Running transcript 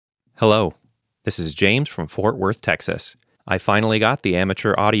Hello, this is James from Fort Worth, Texas. I finally got the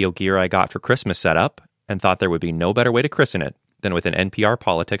amateur audio gear I got for Christmas set up and thought there would be no better way to christen it than with an NPR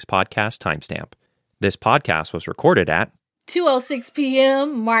Politics podcast timestamp. This podcast was recorded at 2:06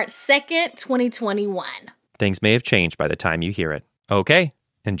 p.m., March 2nd, 2021. Things may have changed by the time you hear it. Okay,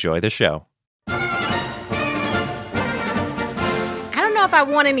 enjoy the show. I don't know if I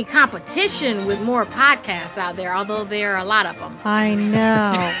want any competition with more podcasts out there, although there are a lot of them. I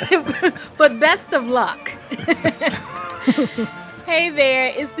know. But best of luck. Hey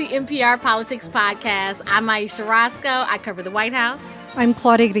there, it's the NPR Politics Podcast. I'm Aisha Roscoe. I cover the White House. I'm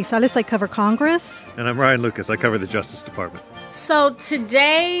Claudia Grisales. I cover Congress. And I'm Ryan Lucas. I cover the Justice Department. So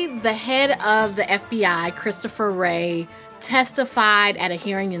today, the head of the FBI, Christopher Wray, testified at a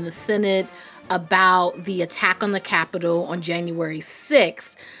hearing in the Senate about the attack on the Capitol on January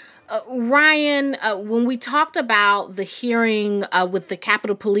 6th. Ryan, when we talked about the hearing with the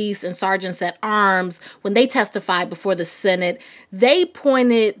Capitol Police and Sergeants at Arms, when they testified before the Senate, they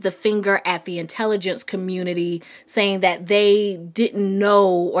pointed the finger at the intelligence community, saying that they didn't know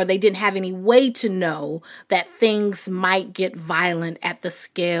or they didn't have any way to know that things might get violent at the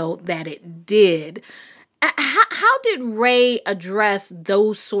scale that it did. How did Wray address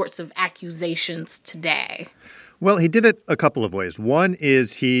those sorts of accusations today? Well, he did it a couple of ways. One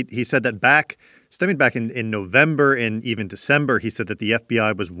is he said that stemming back in November and even December, he said that the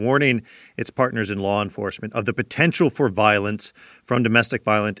FBI was warning its partners in law enforcement of the potential for violence from domestic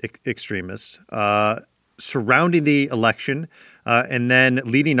violent extremists surrounding the election and then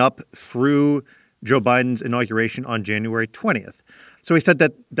leading up through Joe Biden's inauguration on January 20th. So he said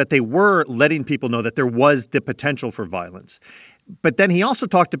that they were letting people know that there was the potential for violence. But then he also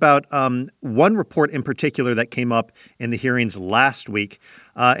talked about one report in particular that came up in the hearings last week,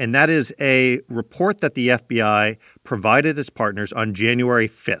 and that is a report that the FBI provided its partners on January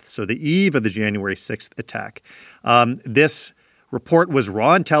 5th, so the eve of the January 6th attack. This report was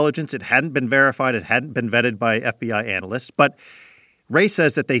raw intelligence. It hadn't been verified. It hadn't been vetted by FBI analysts. But Wray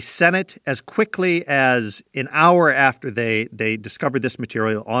says that they sent it as quickly as an hour after they discovered this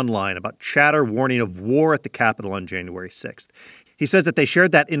material online about chatter warning of war at the Capitol on January 6th. He says that they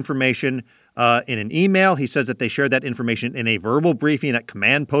shared that information in an email. He says that they shared that information in a verbal briefing at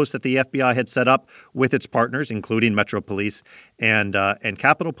command posts that the FBI had set up with its partners, including Metro Police and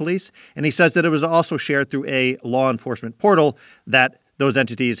Capitol Police. And he says that it was also shared through a law enforcement portal that those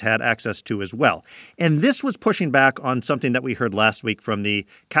entities had access to as well. And this was pushing back on something that we heard last week from the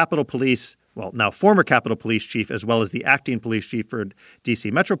Capitol Police, well, now former Capitol Police chief, as well as the acting police chief for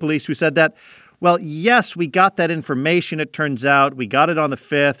D.C. Metro Police, who said that, well, yes, we got that information, it turns out. We got it on the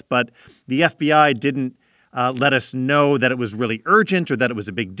 5th, but the FBI didn't let us know that it was really urgent or that it was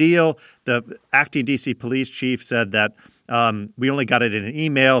a big deal. The acting D.C. police chief said that we only got it in an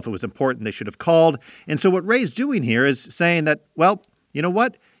email. If it was important, they should have called. And so what Wray's doing here is saying that, well, you know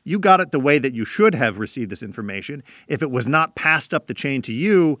what? You got it the way that you should have received this information. If it was not passed up the chain to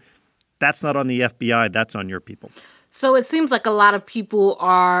you, that's not on the FBI. That's on your people. So it seems like a lot of people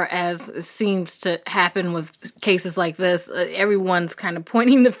are, as seems to happen with cases like this, everyone's kind of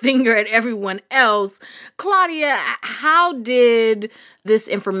pointing the finger at everyone else. Claudia, how was this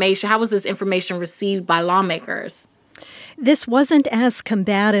information received by lawmakers? This wasn't as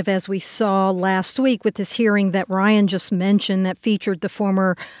combative as we saw last week with this hearing that Ryan just mentioned that featured the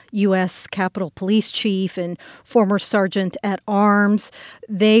former U.S. Capitol Police Chief and former Sergeant at Arms.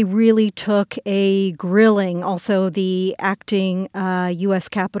 They really took a grilling. Also, the acting U.S.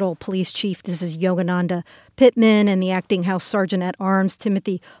 Capitol Police Chief, this is Yogananda Pittman, and the acting House Sergeant at Arms,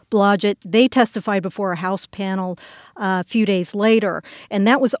 Timothy Blodgett, they testified before a House panel a few days later. And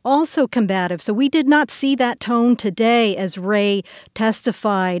that was also combative. So we did not see that tone today as Wray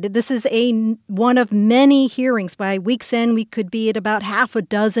testified. This is one of many hearings. By week's end, we could be at about half a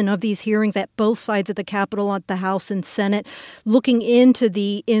dozen of these hearings at both sides of the Capitol, at the House and Senate, looking into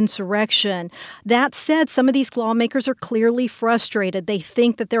the insurrection. That said, some of these lawmakers are clearly frustrated. They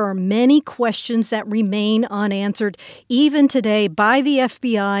think that there are many questions that remain unanswered, even today, by the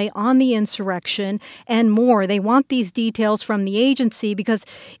FBI on the insurrection and more. They want these details from the agency because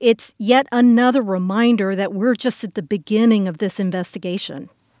it's yet another reminder that we're just at the beginning of this investigation.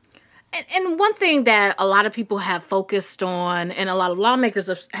 And one thing that a lot of people have focused on and a lot of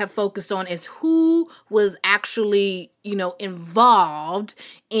lawmakers have focused on is who was actually involved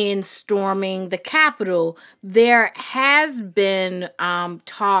in storming the Capitol. There has been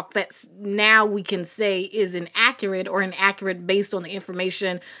talk that now we can say is inaccurate based on the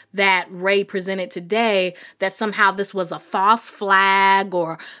information that Ray presented today, that somehow this was a false flag,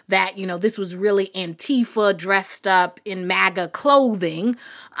 or that, this was really Antifa dressed up in MAGA clothing.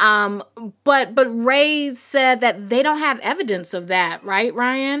 But Ray said that they don't have evidence of that, right,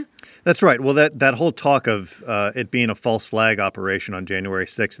 Ryan? That's right. Well, that whole talk of it being a false flag operation on January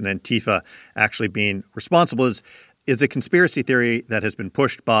 6th and Antifa actually being responsible is a conspiracy theory that has been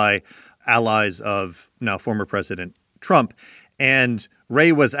pushed by allies of now former President Trump. And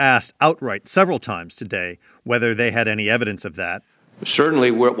Ray was asked outright several times today whether they had any evidence of that. Certainly,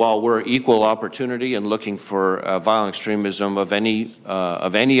 while we're equal opportunity and looking for violent extremism of any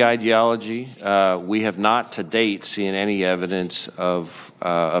ideology, we have not to date seen any evidence of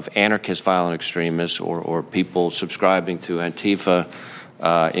anarchist violent extremists or people subscribing to Antifa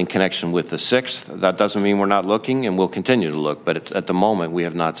in connection with the 6th. That doesn't mean we're not looking, and we'll continue to look, but at the moment we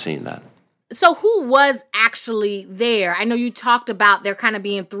have not seen that. So who was actually there? I know you talked about there kind of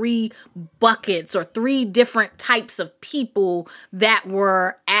being 3 buckets or 3 different types of people that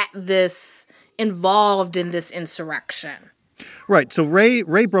were involved in this insurrection. Right. So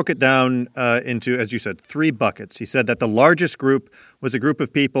Ray broke it down into, as you said, 3 buckets. He said that the largest group was a group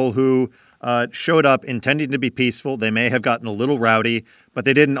of people who showed up intending to be peaceful. They may have gotten a little rowdy, but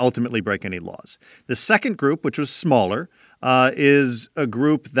they didn't ultimately break any laws. The second group, which was smaller, is a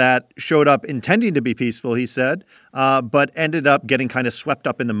group that showed up intending to be peaceful, he said, but ended up getting kind of swept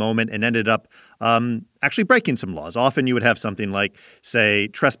up in the moment and ended up actually breaking some laws. Often you would have something like, say,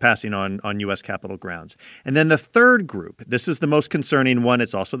 trespassing on U.S. Capitol grounds. And then the third group, this is the most concerning one,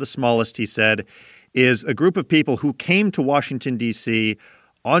 it's also the smallest, he said, is a group of people who came to Washington, D.C.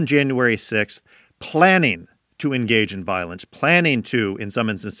 on January 6th planning to engage in violence, planning to, in some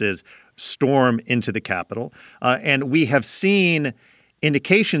instances, storm into the Capitol. And we have seen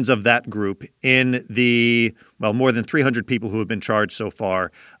indications of that group in the, more than 300 people who have been charged so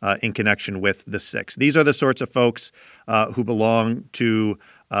far in connection with the 6th. These are the sorts of folks who belong to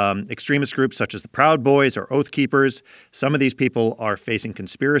extremist groups such as the Proud Boys or Oath Keepers. Some of these people are facing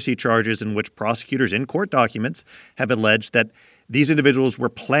conspiracy charges in which prosecutors in court documents have alleged that these individuals were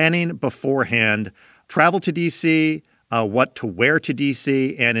planning beforehand travel to D.C., what to wear to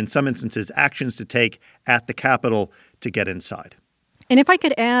D.C., and in some instances, actions to take at the Capitol to get inside. And if I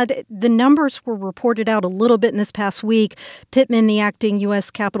could add, the numbers were reported out a little bit in this past week. Pittman, the acting U.S.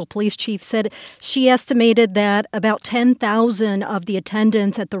 Capitol Police Chief, said she estimated that about 10,000 of the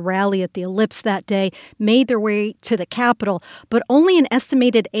attendants at the rally at the Ellipse that day made their way to the Capitol, but only an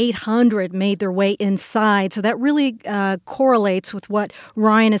estimated 800 made their way inside. So that really correlates with what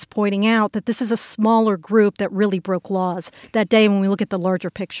Ryan is pointing out, that this is a smaller group that really broke laws that day when we look at the larger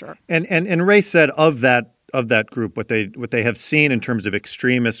picture. And Ray said of that group, what they have seen in terms of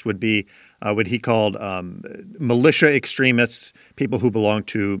extremists would be what he called militia extremists, people who belong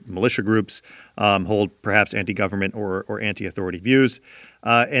to militia groups, hold perhaps anti-government or anti-authority views.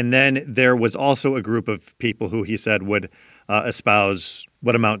 And then there was also a group of people who he said would espouse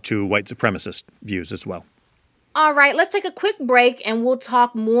what amount to white supremacist views as well. All right, let's take a quick break and we'll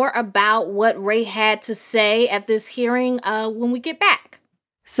talk more about what Ray had to say at this hearing when we get back.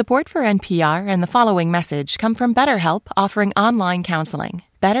 Support for NPR and the following message come from BetterHelp, offering online counseling.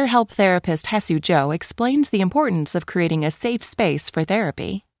 BetterHelp therapist Hesu Joe explains the importance of creating a safe space for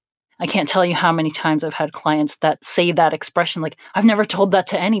therapy. I can't tell you how many times I've had clients that say that expression, like, I've never told that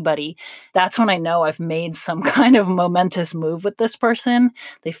to anybody. That's when I know I've made some kind of momentous move with this person.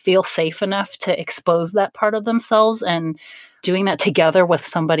 They feel safe enough to expose that part of themselves, and doing that together with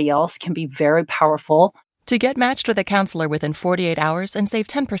somebody else can be very powerful. To get matched with a counselor within 48 hours and save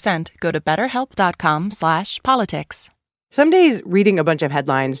 10%, go to betterhelp.com/politics. Some days, reading a bunch of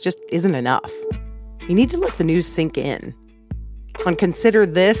headlines just isn't enough. You need to let the news sink in. On Consider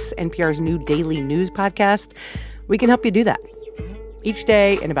This, NPR's new daily news podcast, we can help you do that. Each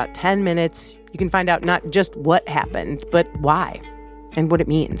day, in about 10 minutes, you can find out not just what happened, but why and what it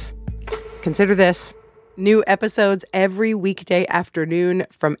means. Consider This. New episodes every weekday afternoon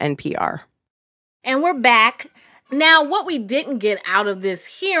from NPR. And we're back. Now, what we didn't get out of this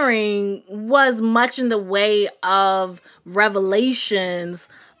hearing was much in the way of revelations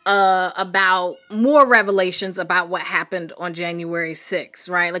about what happened on January 6th,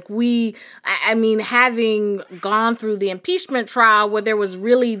 right? Like having gone through the impeachment trial where there was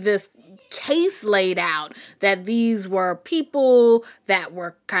really this case laid out that these were people that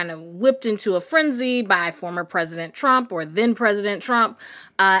were kind of whipped into a frenzy by former President Trump or then President Trump,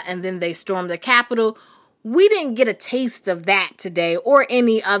 and then they stormed the Capitol. We didn't get a taste of that today or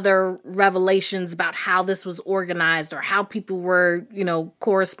any other revelations about how this was organized or how people were,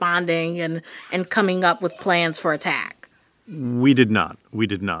 corresponding and coming up with plans for attack. We did not.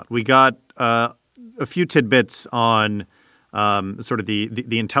 We got a few tidbits on sort of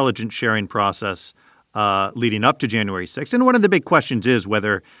the intelligence sharing process leading up to January 6th. And one of the big questions is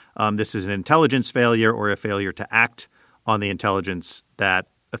whether this is an intelligence failure or a failure to act on the intelligence that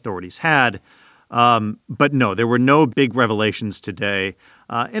authorities had. But no, there were no big revelations today.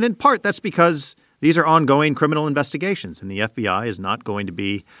 And in part, that's because these are ongoing criminal investigations, and the FBI is not going to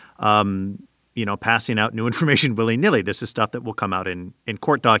be, passing out new information willy-nilly. This is stuff that will come out in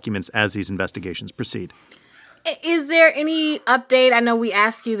court documents as these investigations proceed. Is there any update? I know we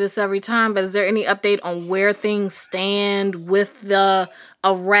ask you this every time, but is there any update on where things stand with the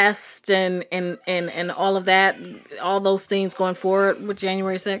arrest and all of that, all those things going forward with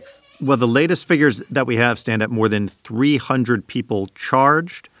January 6th? Well, the latest figures that we have stand at more than 300 people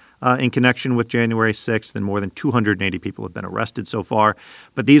charged in connection with January 6th, and more than 280 people have been arrested so far.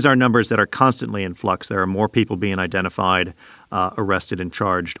 But these are numbers that are constantly in flux. There are more people being identified, arrested, and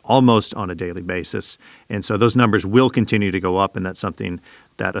charged almost on a daily basis. And so those numbers will continue to go up, and that's something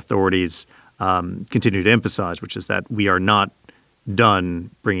that authorities continue to emphasize, which is that we are not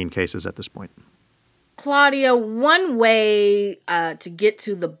done bringing cases at this point. Claudia, one way to get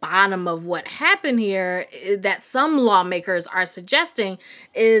to the bottom of what happened here that some lawmakers are suggesting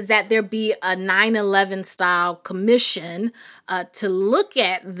is that there be a 9/11 style commission to look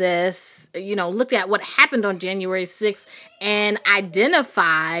at this, look at what happened on January 6th and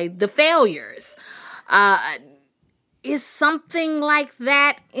identify the failures. Is something like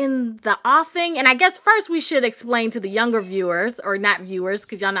that in the offing? And I guess first we should explain to the younger viewers, or not viewers,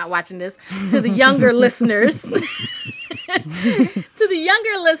 because y'all not watching this, to the younger listeners, to the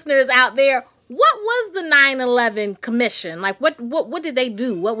younger listeners out there, what was the 9/11 Commission? Like, what did they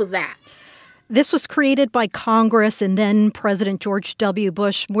do? What was that? This was created by Congress and then President George W.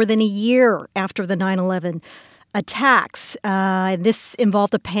 Bush more than a year after the 9/11 attacks. This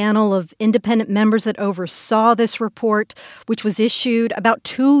involved a panel of independent members that oversaw this report, which was issued about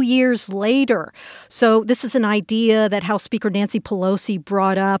 2 years later. So this is an idea that House Speaker Nancy Pelosi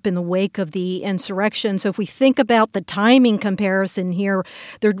brought up in the wake of the insurrection. So if we think about the timing comparison here,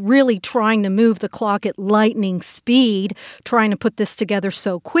 they're really trying to move the clock at lightning speed, trying to put this together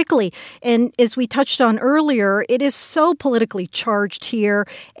so quickly. And as we touched on earlier, it is so politically charged here,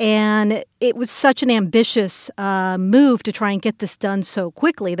 and it was such an ambitious move to try and get this done so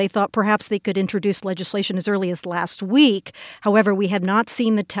quickly. They thought perhaps they could introduce legislation as early as last week. However, we have not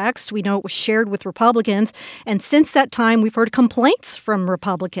seen the text. We know it was shared with Republicans. And since that time, we've heard complaints from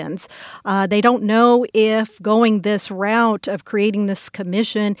Republicans. They don't know if going this route of creating this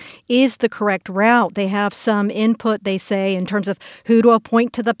commission is the correct route. They have some input, they say, in terms of who to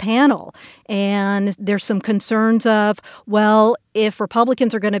appoint to the panel. And there's some concerns of, well, if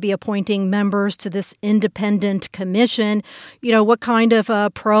Republicans are going to be appointing members to this independent commission, what kind of a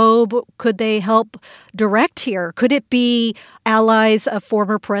probe could they help direct here? Could it be allies of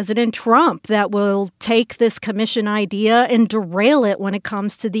former President Trump that will take this commission idea and derail it when it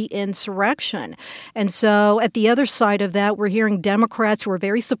comes to the insurrection? And so at the other side of that, we're hearing Democrats who are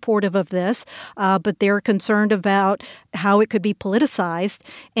very supportive of this, but they're concerned about how it could be politicized.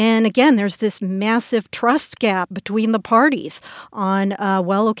 And again, there's this massive trust gap between the parties on,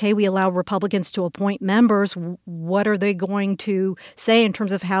 we allow Republicans to appoint members. What are they going to say in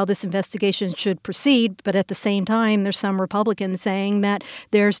terms of how this investigation should proceed? But at the same time, there's some Republicans saying that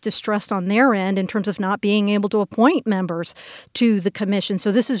there's distrust on their end in terms of not being able to appoint members to the commission.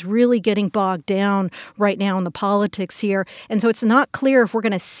 So this is really getting bogged down right now in the politics here. And so it's not clear if we're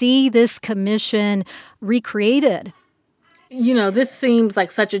going to see this commission recreated. This seems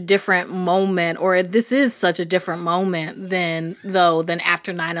like such a different moment, or this is such a different moment than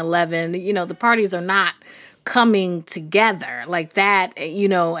after 9/11. The parties are not coming together like that,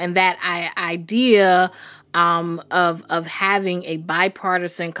 and that idea of having a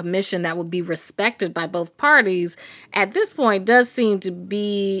bipartisan commission that would be respected by both parties at this point does seem to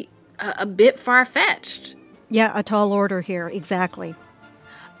be a bit far-fetched. Yeah, a tall order here. Exactly.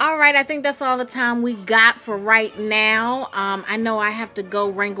 All right, I think that's all the time we got for right now. I know I have to go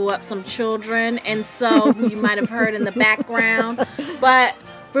wrangle up some children, and so you might have heard in the background. But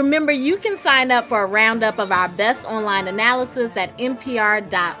remember, you can sign up for a roundup of our best online analysis at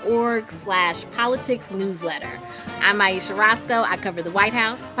npr.org/politics newsletter. I'm Aisha Roscoe. I cover the White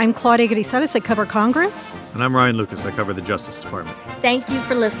House. I'm Claudia Grisadas. I cover Congress. And I'm Ryan Lucas. I cover the Justice Department. Thank you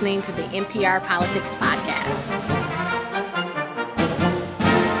for listening to the NPR Politics Podcast.